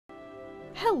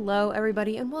Hello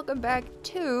everybody and welcome back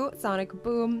to Sonic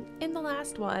Boom. In the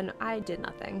last one, I did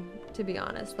nothing, to be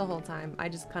honest, the whole time. I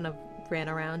just kind of ran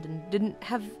around and didn't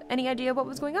have any idea what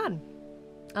was going on.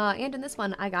 And in this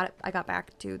one, I got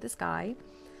back to this guy,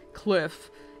 Cliff,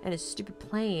 and his stupid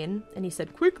plane, and he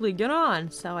said, "Quickly, get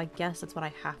on!" So I guess that's what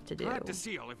I have to do. Glad to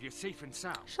see all of you safe and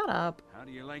sound. Shut up. How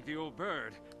do you like the old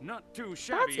bird? Not too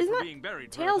shabby Isn't for that being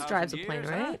buried for Tails 1,000 drives a years, plane,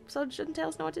 huh? right? So shouldn't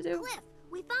Tails know what to do? Cliff,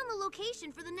 we found the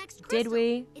location for the next crystal. Did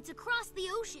we? It's across the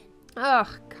ocean. Ugh,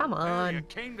 come Well, you on.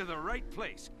 came to the right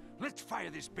place. Let's fire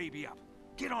this baby up.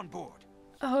 Get on board.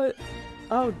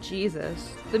 Oh,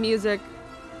 Jesus. The music.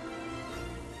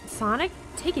 Sonic,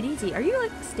 take it easy. Are you,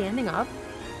 like, standing up?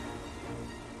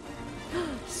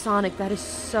 Sonic, that is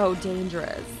so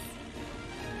dangerous.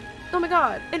 Oh my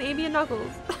god, and Amy and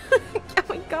Knuckles. Oh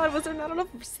my god, was there not enough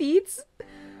seats?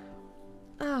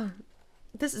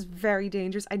 This is very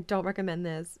dangerous. I don't recommend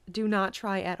this. Do not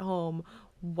try at home.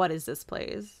 What is this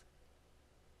place?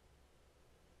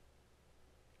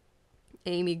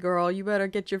 Amy, girl, you better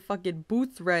get your fucking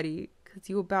boots ready, because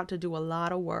you about to do a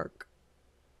lot of work.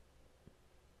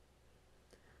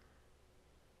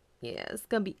 Yeah, it's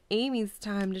gonna be Amy's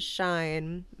time to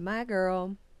shine. My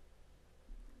girl.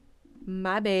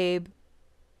 My babe.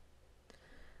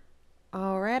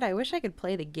 Alright, I wish I could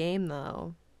play the game,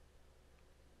 though.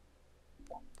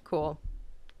 Cool.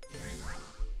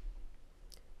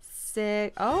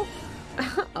 Sick. Oh!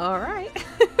 Alright.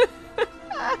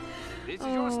 This is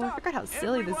Oh, your I stop. forgot how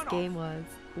silly this Everyone game off. was.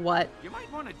 What? You might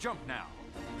want to jump now.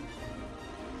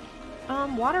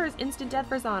 Water is instant death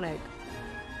for Sonic.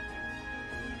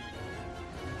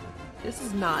 This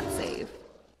is not safe.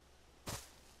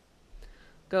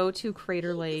 Go to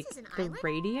Crater Lake. This is an The island?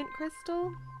 Radiant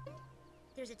Crystal?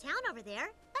 There's a town over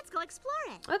there. Let's go explore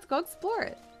it. Let's go explore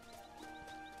it.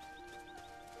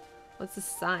 What's the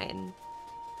sign?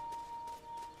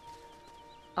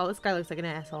 Oh, this guy looks like an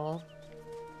asshole.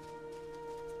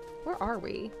 Where are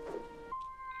we?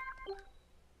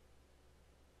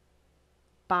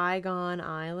 Bygone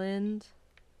Island.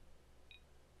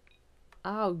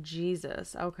 Oh,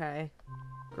 Jesus. Okay.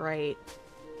 Great.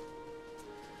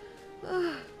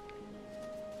 I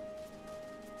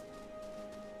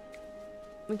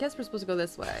guess we're supposed to go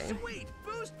this way. Sweet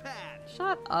boost pad.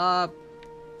 Shut up.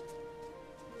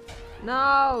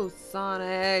 No,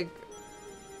 Sonic.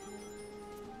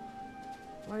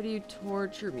 Why do you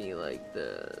torture me like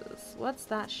this? What's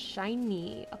that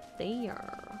shiny up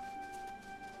there?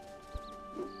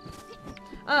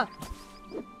 Ah!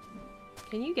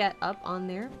 Can you get up on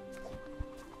there?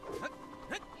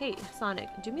 Hey, Sonic,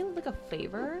 do me like a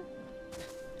favor?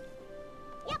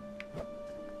 Yep.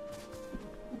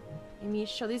 Let me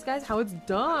show these guys how it's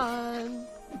done.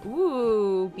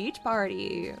 Ooh, beach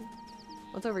party.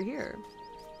 What's over here?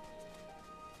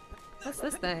 What's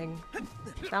this thing?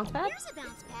 Bounce pad? Here's a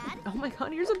bounce pad. Oh my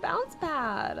god, here's a bounce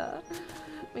pad. Oh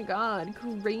my god,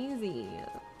 crazy.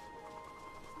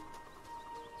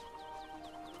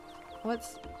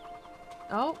 What's...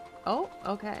 Oh,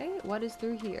 okay. What is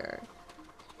through here?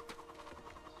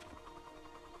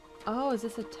 Oh, is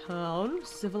this a town?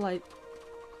 Civilized...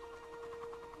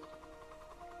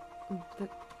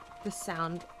 The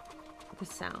sound.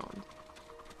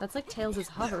 That's like Tails'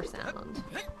 hover sound.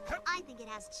 I think it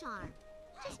has charm.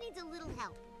 Just needs a little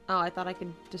help. Oh, I thought I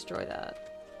could destroy that.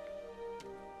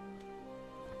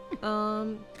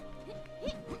 Can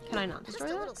I not Just destroy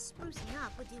a that? little sprucing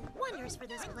up would do wonders for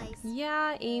this place.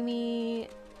 Yeah, Amy,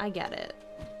 I get it.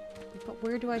 But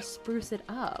where do I spruce it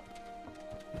up?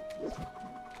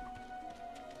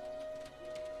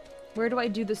 Where do I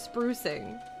do the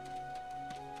sprucing?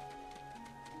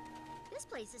 This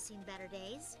place has seen better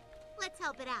days. Let's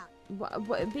help it out.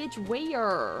 What, bitch,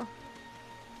 where?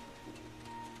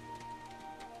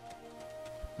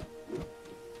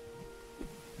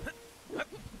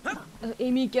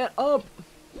 Amy, get up!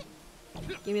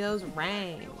 Give me those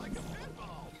rangs.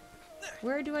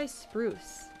 Where do I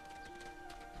spruce?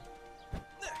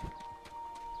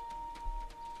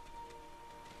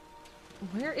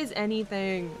 Where is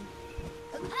anything?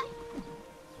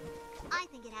 I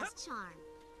think it has charm.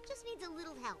 Just needs a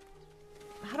little help.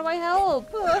 How do I help?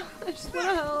 I just want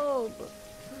to help.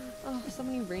 Oh, so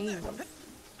many rings.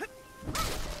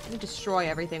 Let me destroy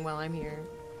everything while I'm here.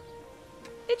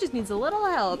 It just needs a little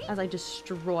help as I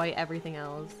destroy everything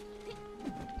else.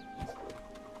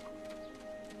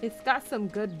 It's got some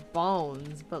good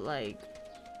bones, but like...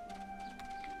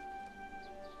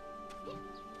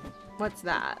 What's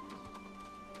that?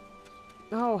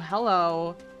 Oh,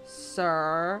 hello,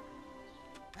 sir.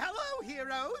 Hello,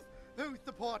 heroes who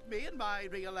support me in my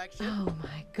re-election. Oh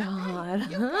my god.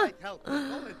 You guys help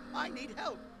people and I need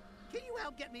help. can you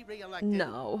help get me reelected?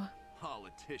 No.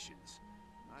 Politicians.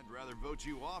 I'd rather vote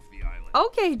you off the island.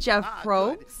 Okay, Jeff Ah,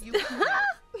 Probst. good. You can help.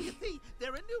 You see,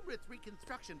 there are numerous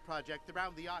reconstruction projects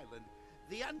around the island.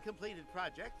 The uncompleted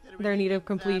projects that are They're in need of uh,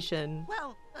 completion.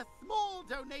 well, a small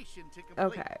donation to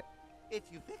complete. Okay. If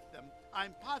you fix them,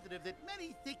 I'm positive that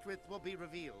many secrets will be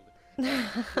revealed. And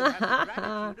you'll have the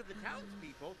gratitude of the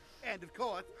townspeople, and of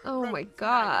course, Oh my Rhodes united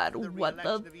God, for the what the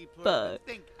re-election of E. Pluribus fuck?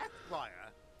 Think Esquire.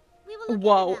 We will look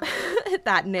Whoa. into them.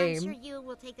 That I'm name. sure you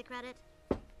will take the credit.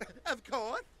 Of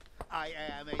course, I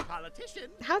am a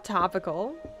politician. How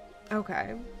topical.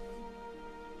 Okay.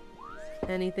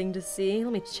 Anything to see?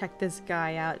 Let me check this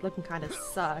guy out. Looking kind of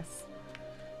sus.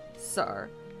 Sir.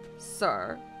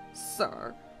 Sir.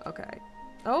 Sir. Okay.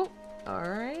 Oh,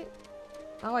 alright.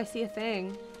 Oh, I see a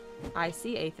thing. I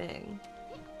see a thing.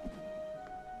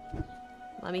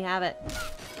 Let me have it.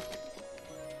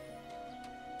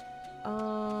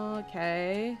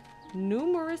 Okay.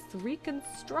 Numerous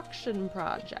reconstruction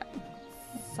projects.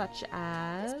 Such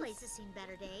as... This place has seen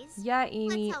better days. Yeah,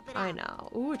 Amy, help it I out. know.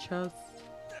 Ooh, a chest.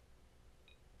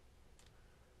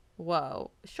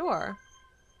 Whoa. Sure.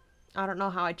 I don't know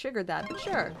how I triggered that, but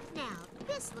sure. Now,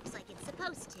 this looks like it's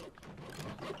supposed to.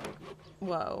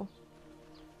 Whoa.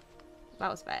 That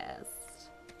was fast.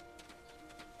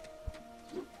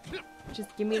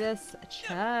 Just give me this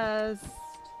chest.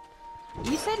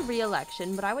 You said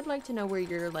re-election, but I would like to know where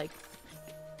your, like,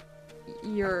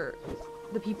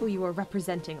 the people you are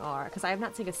representing are, because I've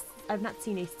not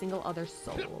seen a single other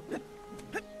soul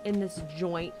in this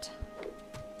joint.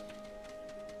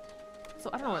 So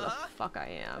I don't know where the fuck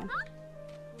I am.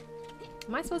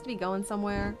 Am I supposed to be going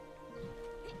somewhere?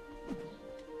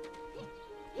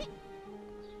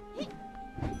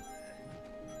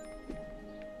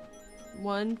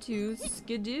 One, two,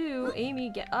 skidoo. Amy,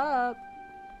 get up.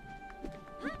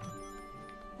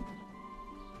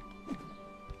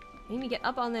 Amy, get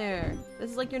up on there.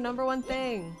 This is like your #1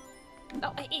 thing.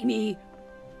 Oh, Amy.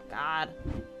 God.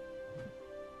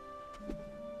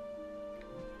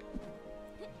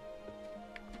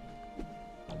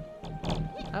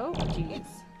 Oh, jeez.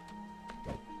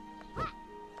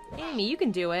 Amy, you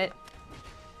can do it.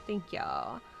 Thank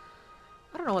y'all.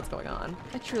 I don't know what's going on.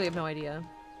 I truly have no idea.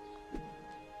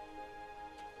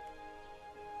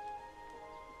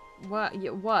 What?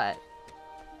 Yeah, what?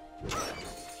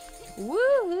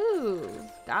 Woohoo!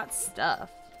 Got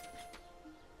stuff.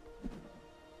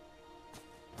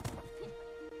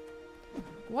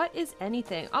 What is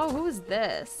anything? Oh, who is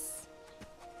this?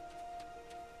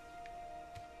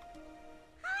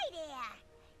 Hi there.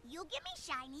 You give me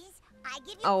shinies, I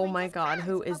give you Oh my princess god,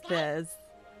 who crowns, is okay? this?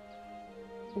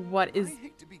 What is... I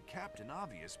hate to be Captain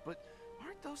Obvious, but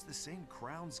aren't those the same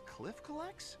crowns Cliff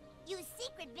collects? Use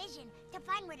secret vision to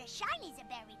find where the shinies are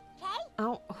buried, okay?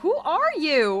 Oh, who are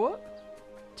you?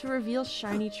 To reveal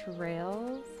shiny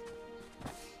trails?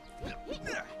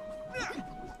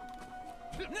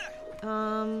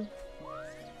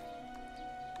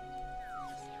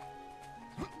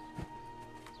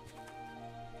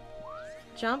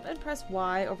 Jump and press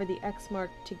Y over the X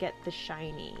mark to get the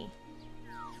shiny.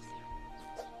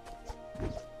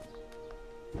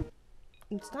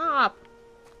 Stop!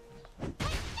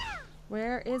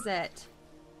 Where is it?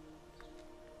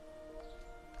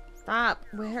 Stop!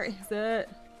 Where is it?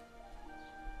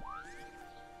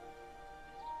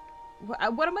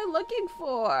 What am I looking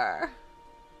for?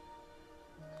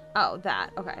 Oh,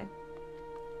 that. Okay.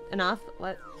 Enough.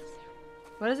 What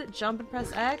is it? Jump and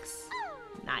press X?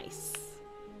 Nice.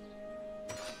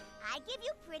 I give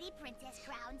you pretty princess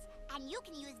crowns, and you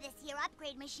can use this here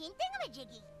upgrade machine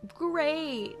thingamajiggy.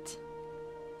 Great.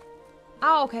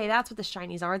 Oh, okay, that's what the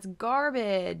shinies are. It's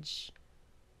garbage.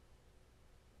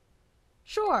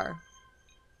 Sure.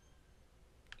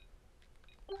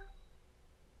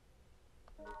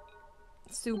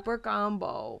 Super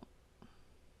combo.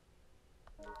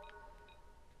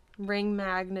 Ring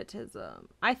magnetism.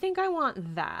 I think I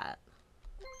want that.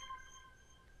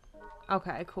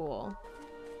 Okay, cool.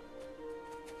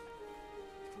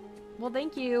 Well,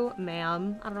 thank you,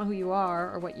 ma'am. I don't know who you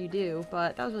are or what you do,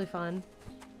 but that was really fun.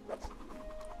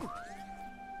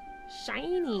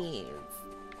 Shinies.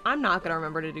 I'm not gonna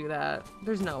remember to do that.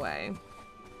 There's no way.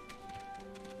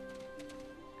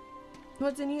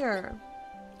 What's in here?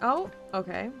 Oh,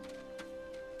 okay.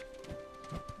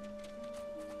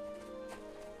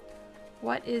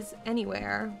 What is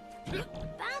anywhere?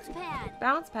 Bounce pad!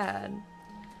 Bounce pad.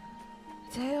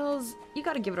 Tails, you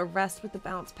gotta give it a rest with the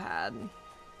bounce pad.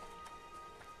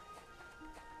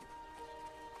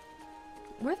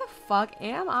 Where the fuck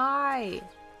am I?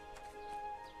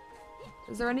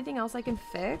 Is there anything else I can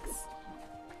fix?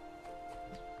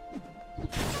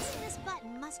 Guessing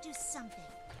must do something.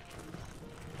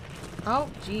 Oh,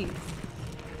 jeez.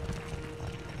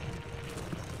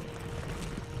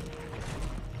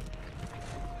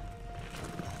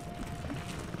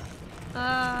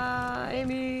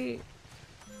 Amy.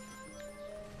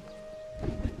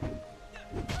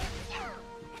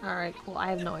 Alright, cool. I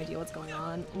have no idea what's going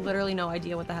on. Literally no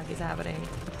idea what the heck is happening.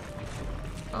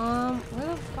 Where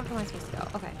the fuck am I supposed to go?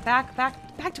 Okay, back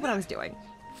to what I was doing.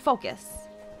 Focus.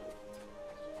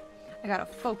 I gotta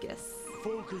focus.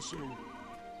 Focusing.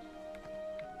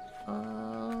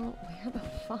 Where the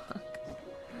fuck?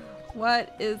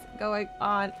 What is going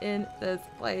on in this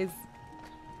place?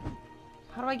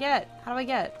 How do I get? How do I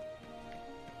get?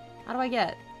 How do I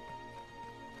get?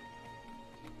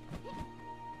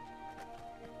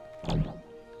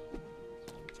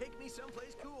 Take me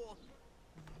someplace cool.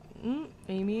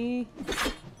 Amy.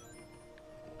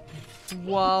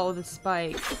 Whoa, the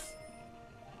spikes.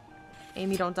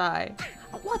 Amy, don't die.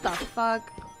 What the fuck?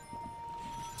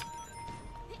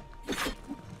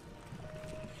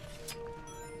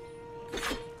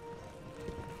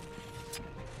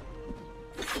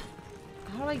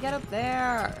 How do I get up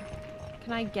there?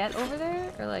 Can I get over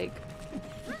there? Or like...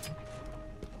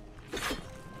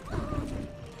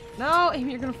 No,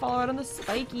 Amy, you're gonna fall out on the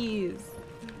spikies.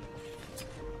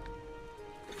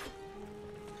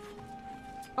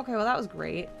 Okay, well that was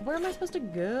great. Where am I supposed to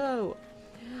go?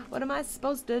 What am I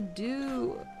supposed to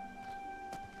do?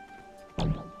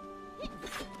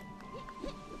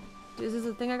 Is this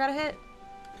the thing I gotta hit?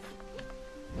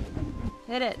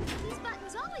 Hit it. These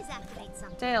buttons always activate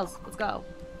something. Tails, let's go.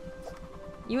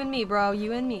 You and me, bro.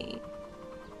 You and me.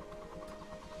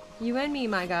 You and me,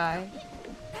 my guy.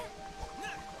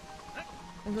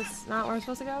 Is this not where I'm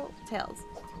supposed to go? Tails.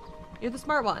 You're the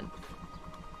smart one.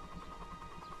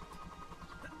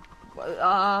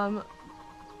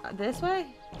 This way?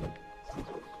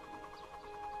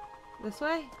 This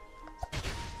way?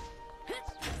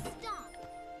 Stop.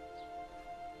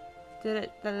 Did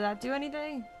that do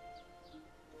anything?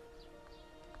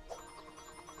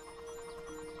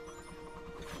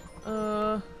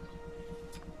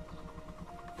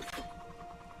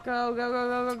 Go, go, go,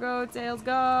 go, go, go, Tails,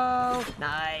 go!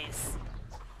 Nice!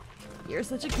 You're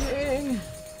such a king!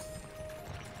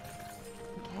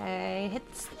 Okay,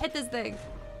 hit this thing!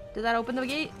 Did that open the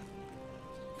gate?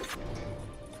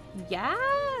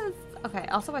 Yes! Okay,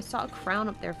 also I saw a crown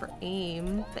up there for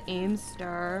aim. The aim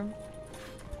star.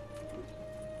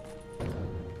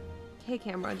 Okay,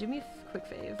 camera, do me a quick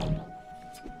fave.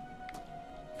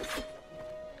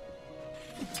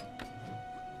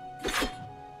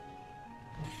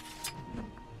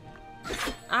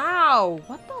 Ow!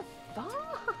 What the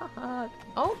fuck?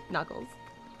 Oh, Knuckles.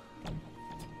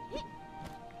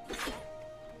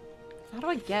 How do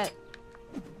I get?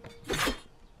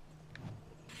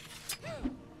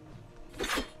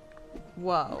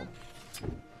 Whoa.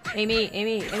 Amy,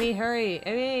 Amy, Amy, hurry!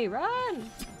 Amy, run!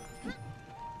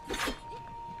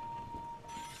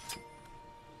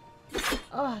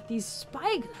 Oh, these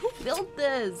spikes! Who built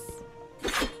this?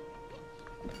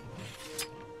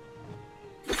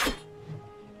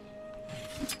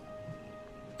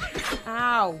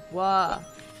 Ow! Whoa. Oh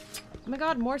my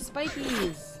god, more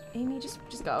spikies! Amy, just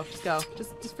go. Just go.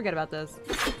 Just forget about this.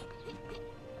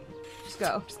 Just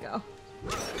go. Just go.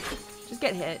 Just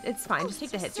get hit. It's fine. Just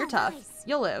take the hits. You're tough.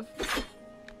 You'll live.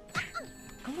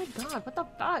 Oh my god, what the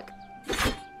fuck?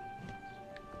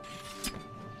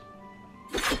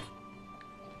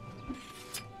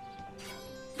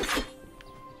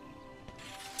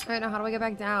 Alright, now how do I get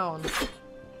back down?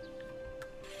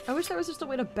 I wish there was just a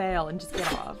way to bail and just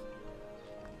get off.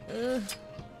 Ugh.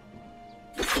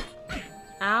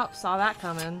 Ow, saw that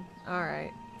coming.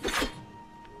 Alright.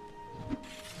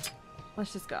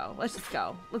 Let's just go. Let's just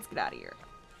go. Let's get out of here.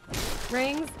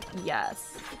 Rings?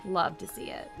 Yes. Love to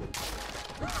see it.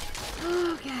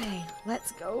 Okay,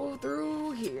 let's go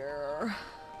through here.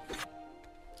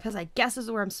 Because I guess this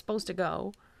is where I'm supposed to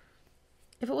go.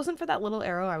 If it wasn't for that little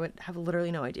arrow, I would have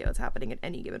literally no idea what's happening at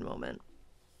any given moment.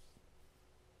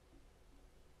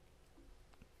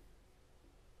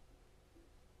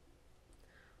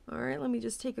 Alright, let me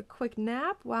just take a quick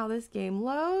nap while this game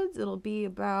loads. It'll be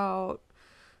about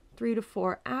 3 to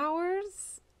 4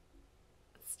 hours.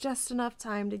 It's just enough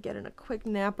time to get in a quick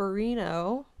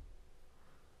naparino.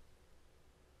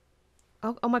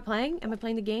 Oh, am I playing? Am I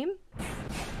playing the game?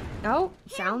 Oh,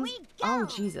 sounds... Oh,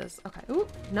 Jesus. Okay. Ooh,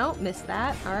 no, missed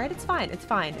that. Alright, it's fine. It's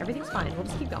fine. Everything's fine. We'll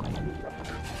just keep going.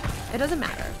 It doesn't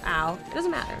matter. Ow. It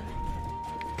doesn't matter.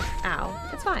 Ow.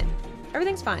 It's fine.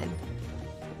 Everything's fine.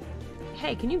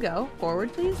 Hey, can you go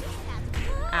forward, please?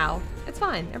 Ow. It's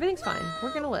fine. Everything's fine.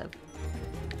 We're gonna live.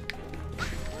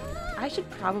 I should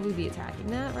probably be attacking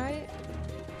that, right?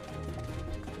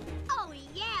 Oh,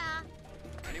 yeah.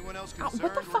 Anyone else Oh, concerned?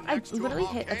 what the fuck? we're I next to a literally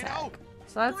hit volcano? attack.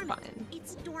 So that's Dormant. fine.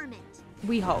 It's dormant.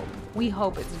 We hope. We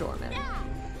hope it's dormant. Ah,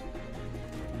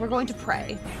 We're going to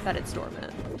pray that it's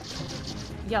dormant.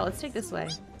 Yeah, let's take this way.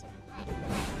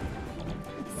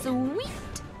 Sweet!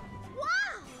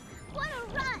 wow! What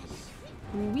a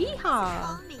rush!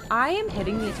 Weehaw! I am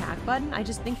hitting the attack button. I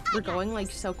just think we're going like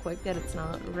so quick that it's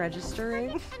not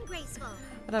registering And graceful.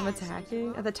 that I'm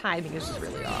attacking. The timing is just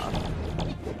really off.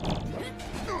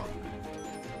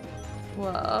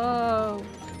 Whoa!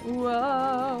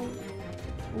 Whoa!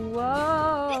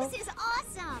 Whoa! This is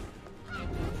awesome!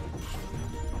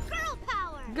 Girl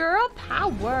power! Girl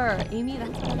power! Amy,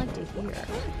 that's what I like to hear.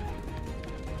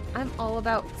 I'm all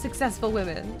about successful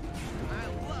women.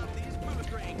 I love these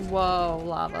food rings. Whoa,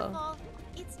 lava. Careful.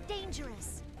 It's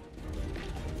dangerous.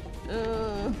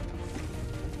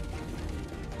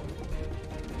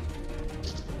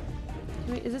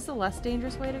 Wait, is this a less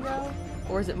dangerous way to go?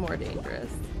 Or is it more dangerous?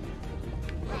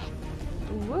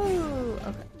 Whoa!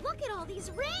 Okay. Look at all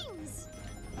these rings!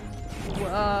 Whoa.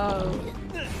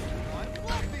 I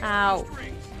love these Ow. food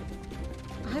rings.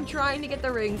 I'm trying to get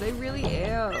the rings. I really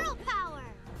am. Girl power!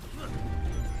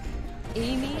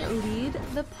 Amy, lead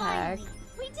the pack. Finally,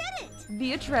 we did it!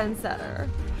 Be a trendsetter.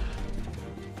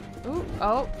 Ooh,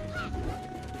 oh.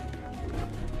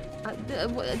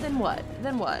 Then what?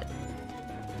 Then what?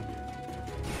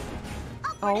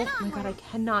 Upward Oh and my god, I onward.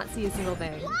 cannot see a single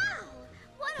thing. Wow!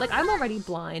 What a Like, I'm rush. already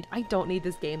blind. I don't need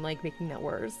this game, like, making that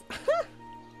worse.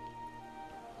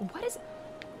 What is...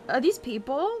 Are these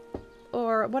people?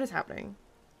 Or what is happening?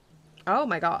 Oh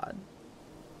my god.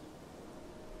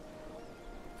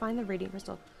 Find the radiant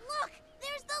crystal. Look!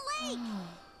 There's the lake!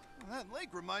 Well, that lake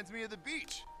reminds me of the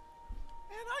beach.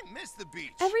 And I miss the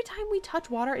beach. Every time we touch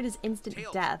water, it is instant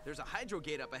Tails, death. there's a hydro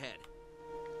gate up ahead.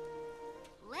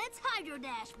 Let's hydro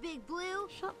dash, Big Blue!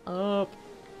 Shut up.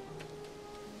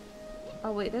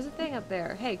 Oh wait, there's a thing up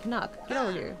there. Hey, Canuck, get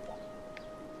over here.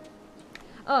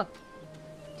 Oh,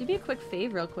 do me a quick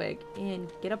fave real quick and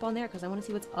get up on there because I want to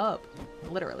see what's up.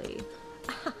 Literally.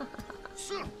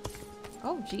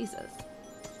 Oh, Jesus.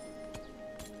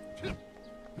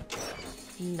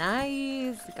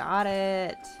 Nice. Got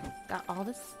it. Got all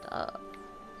this stuff.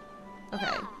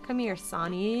 Okay, come here,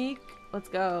 Sonic. Let's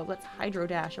go. Let's hydro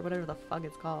dash or whatever the fuck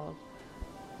it's called.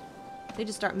 They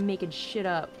just start making shit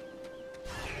up.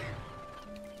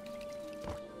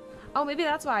 Oh, maybe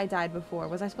that's why I died before.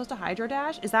 Was I supposed to hydro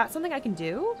dash? Is that something I can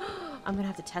do? I'm gonna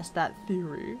have to test that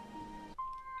theory.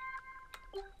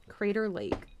 Crater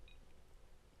Lake.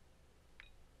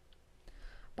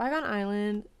 Bygone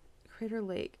Island, Crater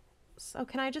Lake. So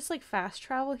can I just like fast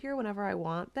travel here whenever I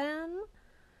want then?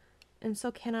 And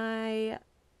so can I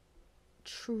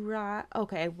try...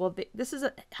 Okay, well this is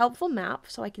a helpful map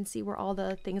so I can see where all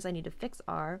the things I need to fix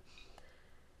are.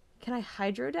 Can I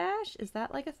hydro dash? Is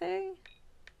that like a thing?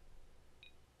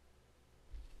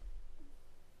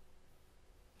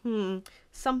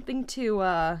 Something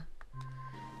to,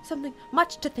 something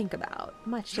much to think about.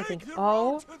 Much to think.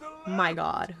 Oh my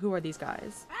god, who are these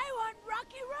guys? I want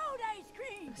Rocky Road ice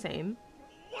cream. Same.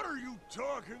 What are you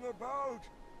talking about?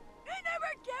 I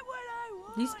never get what I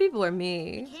want. These people are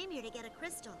me. Came here to get a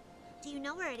crystal. Do you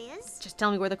know where it is? Just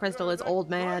tell me where the crystal is, That old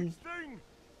man. bright thing,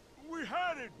 we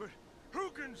had it, but who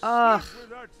can Ugh. sniff with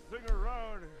that thing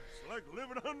around? It's like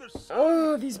living on the sun.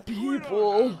 Oh, these We don't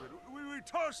people. have it. We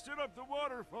tossed it up the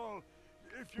waterfall.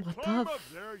 If you What climb the up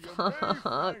there, you may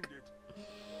find it.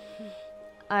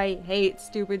 I hate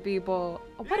stupid people.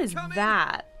 Oh, what is Incoming.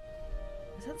 that?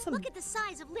 Is that some... Look at the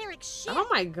size of Lyric's ship. Oh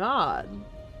my god.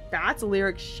 That's a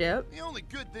lyric ship. The only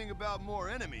good thing about more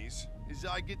enemies is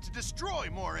I get to destroy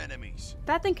more enemies.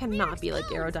 That thing cannot Lyric's be like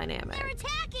goons. aerodynamic. They're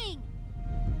attacking.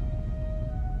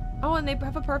 Oh, and they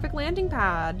have a perfect landing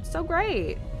pad. So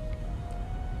great.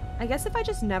 I guess if I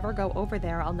just never go over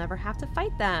there, I'll never have to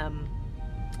fight them.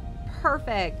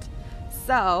 Perfect.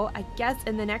 So, I guess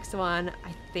in the next one,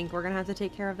 I think we're gonna have to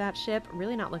take care of that ship.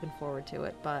 Really not looking forward to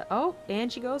it, but oh,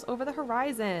 and she goes over the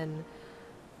horizon.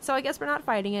 So I guess we're not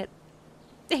fighting it.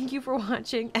 Thank you for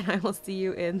watching, and I will see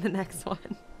you in the next one.